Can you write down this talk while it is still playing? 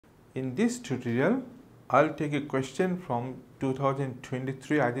In this tutorial, I'll take a question from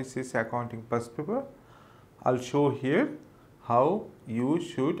 2023 IGCSE accounting first paper. I'll show here how you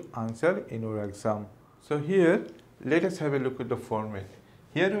should answer in your exam. So here, let us have a look at the format.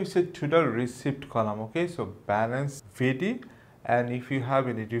 Here we say total receipt column, okay? So balance VD, and if you have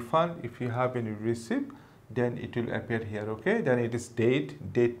any refund, if you have any receipt, then it will appear here, okay? Then it is date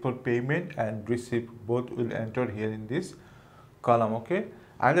for payment and receipt, both will enter here in this column, okay?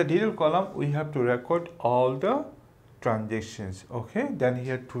 And the detail column, we have to record all the transactions, okay? Then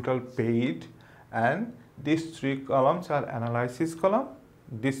here total paid, and these three columns are analysis column.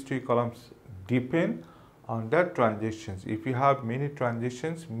 These three columns depend on the transactions. If you have many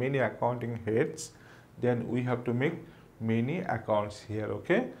transactions, many accounting heads, then we have to make many accounts here,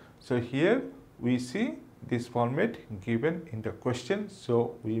 okay? So here we see this format given in the question,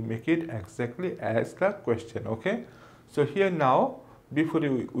 so we make it exactly as the question, okay? So here now, before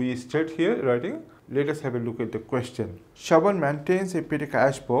we start here writing, let us have a look at the question. Shaban maintains a petty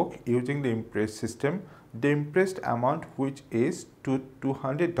cash book using the Imprest system. The Imprest amount, which is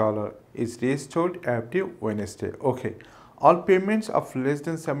 $200, is restored every Wednesday. Okay, all payments of less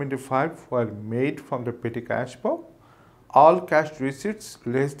than 75 were made from the petty cash book. All cash receipts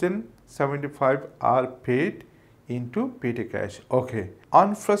less than 75 are paid into petty cash. Okay,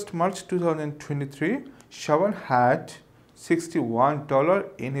 on 1st March 2023, Shaban had $61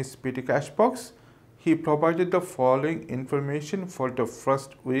 in his petty cash box. He provided the following information for the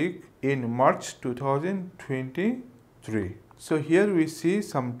first week in March 2023. So here we see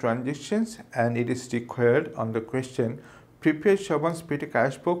some transactions, and it is required on the question. Prepare Shaban's petty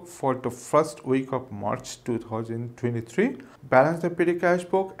cash book for the first week of March 2023. Balance the petty cash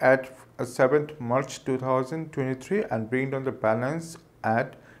book at 7th March 2023 and bring down the balance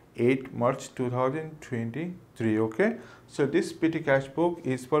at 8 March 2023. Okay, so this petty cash book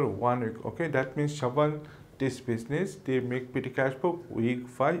is for 1 week. Okay, that means Shaban, this business, they make petty cash book week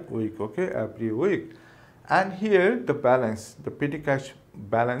by week, okay, every week. And here the balance, the petty cash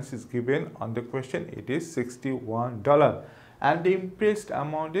balance is given on the question. It is $61, and the impressed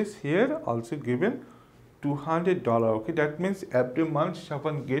amount is here also given $200. Okay, that means every month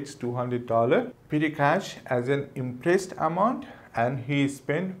Shaban gets $200 petty cash as an impressed amount, and he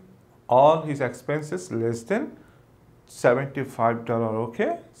spent all his expenses less than $75.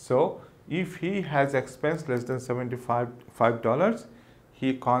 Okay, so if he has expense less than $75,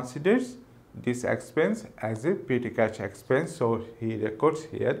 he considers this expense as a petty cash expense, so he records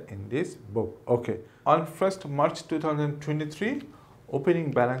here in this book. Okay, on 1st March 2023,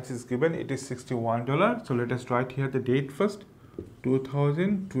 opening balance is given. It is $61. So let us write here the date first.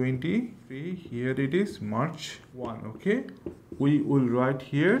 2023, here it is March 1. Okay, we will write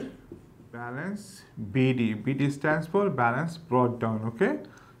here balance BD. BD stands for balance brought down. Okay,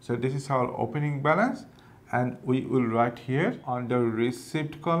 so this is our opening balance, and we will write here on the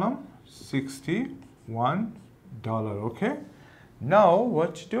receipt column $61. Okay, now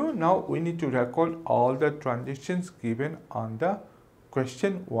what to do? Now we need to record all the transactions given on the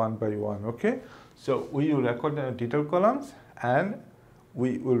question one by one. Okay, so we will record the detail columns, and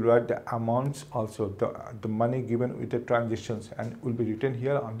we will write the amounts also, the money given with the transactions, and will be written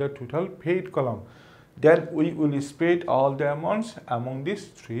here on the total paid column. Then we will spread all the amounts among these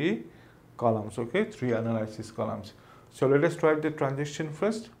three columns, okay, three analysis columns. So let us write the transaction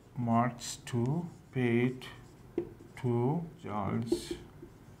first. March 2, paid to Charles,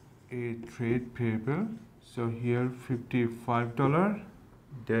 a trade payable. So here $55.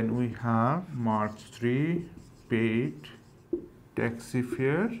 Then we have March 3, paid taxi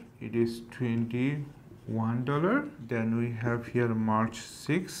fare. It is $21. Then we have here March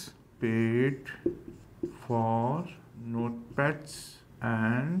 6, paid for notepads,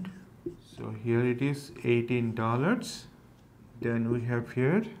 and so here it is $18. Then we have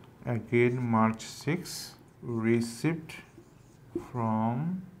here again March 6, receipt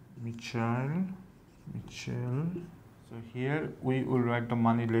from Michelle. So here we will write the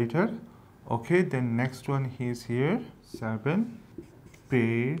money later. Okay, then next one is here 7,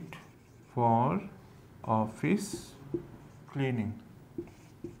 paid for office cleaning.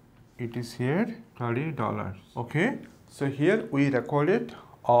 It is here $30. Okay, so here we recorded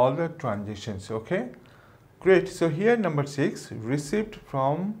all the transactions. Okay, great. So here number 6, receipt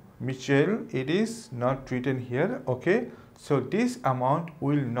from Michelle, it is not written here. Okay, so this amount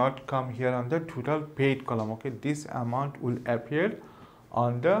will not come here on the total paid column. Okay, this amount will appear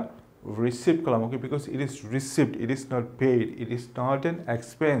on the receipt column. Okay, because it is received, it is not paid, it is not an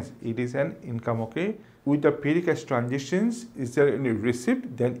expense, it is an income. Okay, with the petty cash transactions, is there any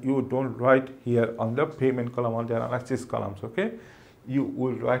receipt, then you don't write here on the payment column or the analysis columns. Okay, you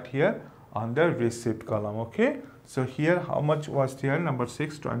will write here on the receipt column. Okay, so here how much was there? Number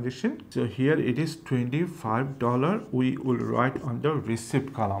 6 transaction. So here it is $25. We will write on the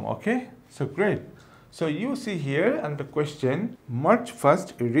receipt column. Okay, so great. So you see here and the question, March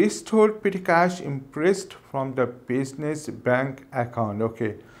 1st restored petty cash Imprest from the business bank account.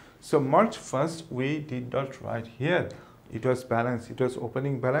 Okay, so March 1st we did not write here. It was balance, it was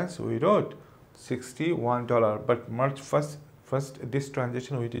opening balance. We wrote $61, but March 1st this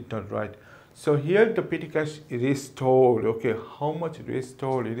transaction we did not write. So here the petty cash restored. Okay, how much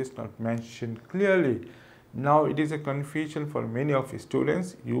restored? It is not mentioned clearly. Now it is a confusion for many of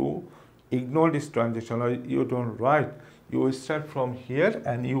students. You ignore this transaction or you don't write. You start from here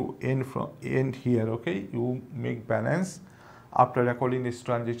and you end here. Okay, you make balance after recording this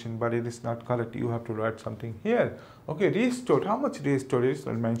transaction, but it is not correct. You have to write something here. Okay, restored. How much restored is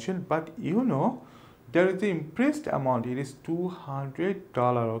not mentioned, but you know there is the impressed amount. It is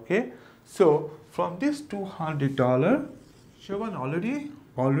 $200. Okay, so from this $200, Shovan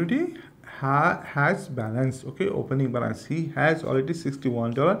already has balance. Okay, opening balance. He has already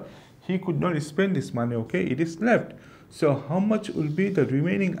 $61. He could not spend this money. Okay, it is left. So how much will be the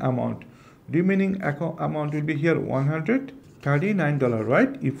remaining amount? Remaining amount will be here $139,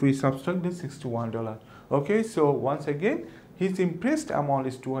 right? If we subtract the $61. Okay, so once again his impressed amount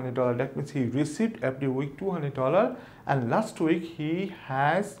is $200. That means he received every week $200, and last week he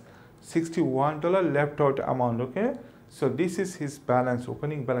has $61 left out amount. Okay, so this is his balance,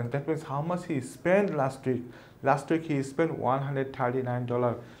 opening balance. That means how much he spent last week. Last week he spent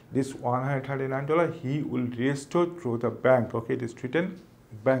 $139. This $139 he will restore through the bank. Okay, it is written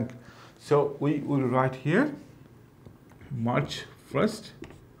bank. So we will write here March 1st.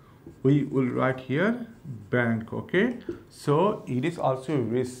 We will write here bank. Okay, so it is also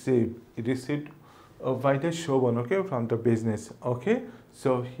received. It is received by the Shovan. Okay, from the business. Okay,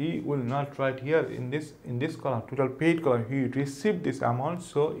 so he will not write here in this column, total paid column. He received this amount,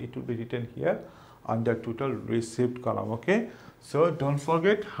 so it will be written here on the total received column. Okay, so don't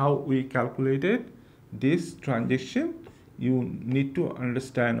forget how we calculated this transaction. You need to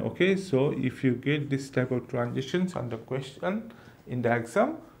understand. Okay, so if you get this type of transactions on the question in the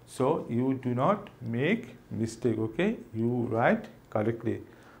exam, so you do not make mistake. Okay, you write correctly.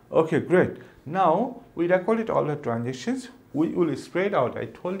 Okay, great. Now we recorded all the transactions. We will spread out. I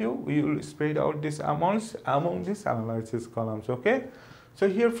told you we will spread out these amounts among these analysis columns. Okay, so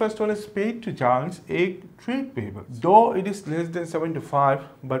here first one is paid to John's egg trade payables. Though it is less than 75,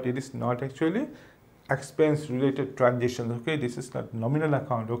 but it is not actually expense related transactions. Okay, this is not nominal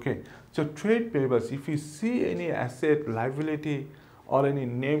account. Okay, so trade payables, if you see any asset, liability or any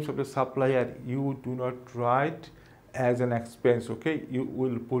names of the supplier, you do not write as an expense. Okay, you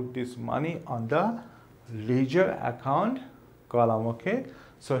will put this money on the ledger account column. Okay,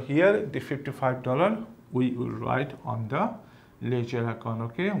 so here the $55 we will write on the ledger account.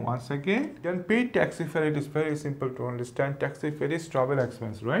 Okay, once again, then paid taxi fare. It is very simple to understand. Taxi fare is travel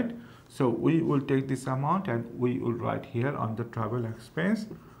expense, right? So we will take this amount and we will write here on the travel expense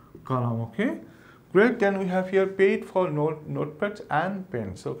column. Okay, great. Then we have here paid for notepads and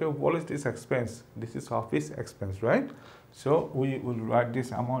pens. Okay, what is this expense? This is office expense, right? So we will write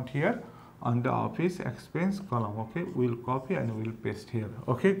this amount here on the office expense column. Okay, we'll copy and we'll paste here.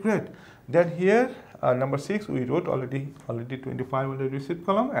 Okay, great. Then here number 6 we wrote already 25 on the receipt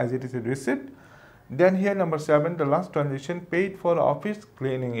column as it is a receipt. Then here number 7, the last transaction paid for office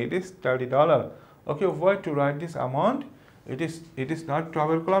cleaning. It is $30. Okay, where to write this amount? It is not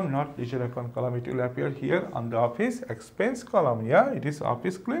travel column, not leisure account column. It will appear here on the office expense column. Yeah, it is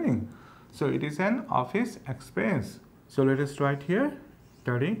office cleaning. So it is an office expense. So let us write here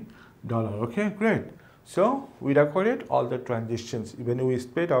 $30. Okay, great. So we recorded all the transactions. When we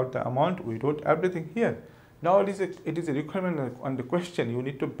spread out the amount, we wrote everything here. Now it is a requirement on the question. You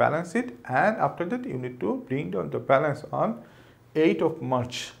need to balance it, and after that you need to bring down the balance on 8th of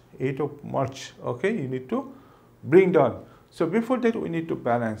March. 8th of March. Okay, you need to bring down. So before that we need to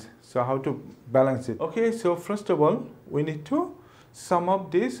balance. So how to balance it? Okay, so first of all we need to sum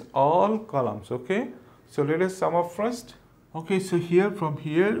up these all columns. Okay, so let us sum up first. Okay, so from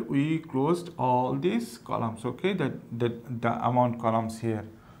here we closed all these columns. Okay, the amount columns here.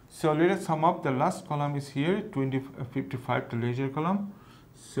 So let us sum up. The last column is here 55, the ledger column.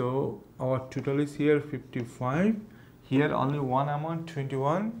 So our total is here 55. Here only one amount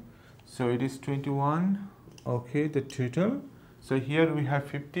 21. So it is 21. Okay, the total. So here we have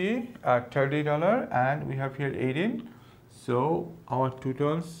 $30 and we have here 18. So our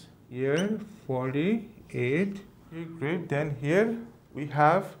totals here 48. Okay, great. Then here we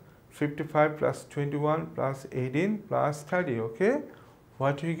have 55 plus 21 plus 18 plus 30. Okay,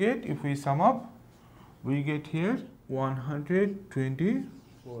 what we get if we sum up? We get here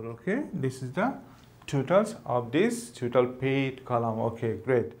 124. Okay, this is the totals of this total paid column. Okay,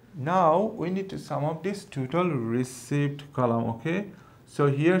 great. Now we need to sum up this total received column. Okay, so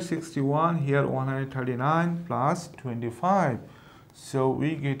here 61, here 139 plus 25. So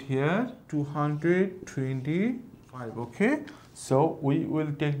we get here 225. Okay, so we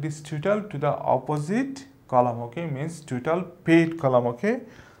will take this total to the opposite column. Okay, means total paid column. Okay,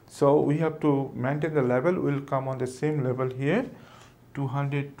 so we have to maintain the level. Will come on the same level here,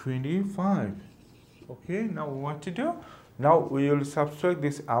 225. Okay, now what to do? Now we will subtract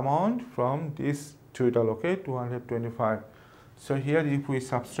this amount from this total. Okay, 225. So here if we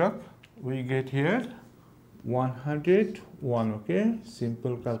subtract, we get here 101. Okay,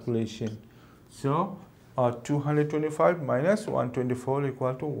 simple calculation. So 225 minus 124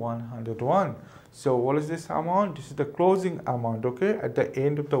 equal to 101. So what is this amount? This is the closing amount. Okay, at the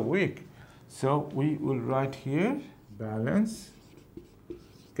end of the week. So we will write here balance,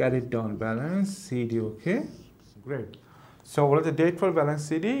 carry down balance CD. Okay, great. So what is the date for balance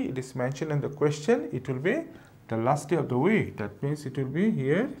CD? It is mentioned in the question. It will be the last day of the week. That means it will be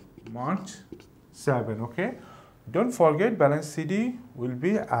here March 7. Okay, don't forget balance CD will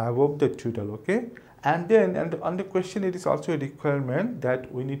be above the total. Okay, and then on the question it is also a requirement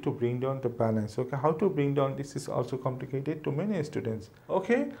that we need to bring down the balance. Okay, how to bring down this is also complicated to many students.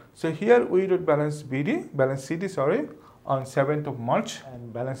 Okay, so here we wrote balance CD sorry, on 7th of March,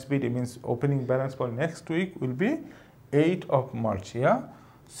 and balance BD means opening balance for next week will be 8th of March. Yeah,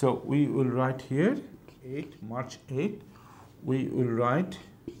 so we will write here March 8. We will write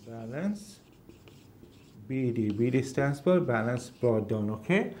balance BD stands for balance brought down.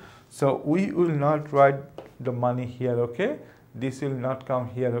 Okay, so we will not write the money here. Okay, this will not come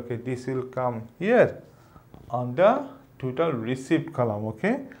here. Okay, this will come here on the total received column.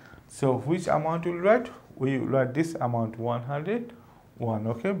 Okay, so which amount will write? We will write this amount 101.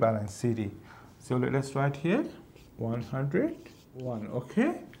 Okay, balance CD. So let us write here 101.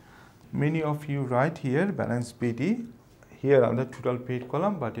 Okay, many of you write here balance BD here on the total paid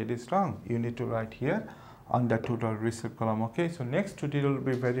column, but it is wrong. You need to write here on the total received column. Okay, so next tutorial will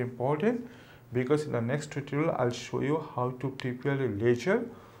be very important, because in the next tutorial I'll show you how to prepare a ledger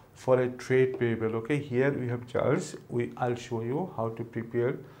for a trade payable. Okay, here we have JALS. I'll show you how to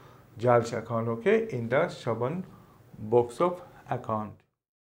prepare JALS account. Okay, in the 7 books of account.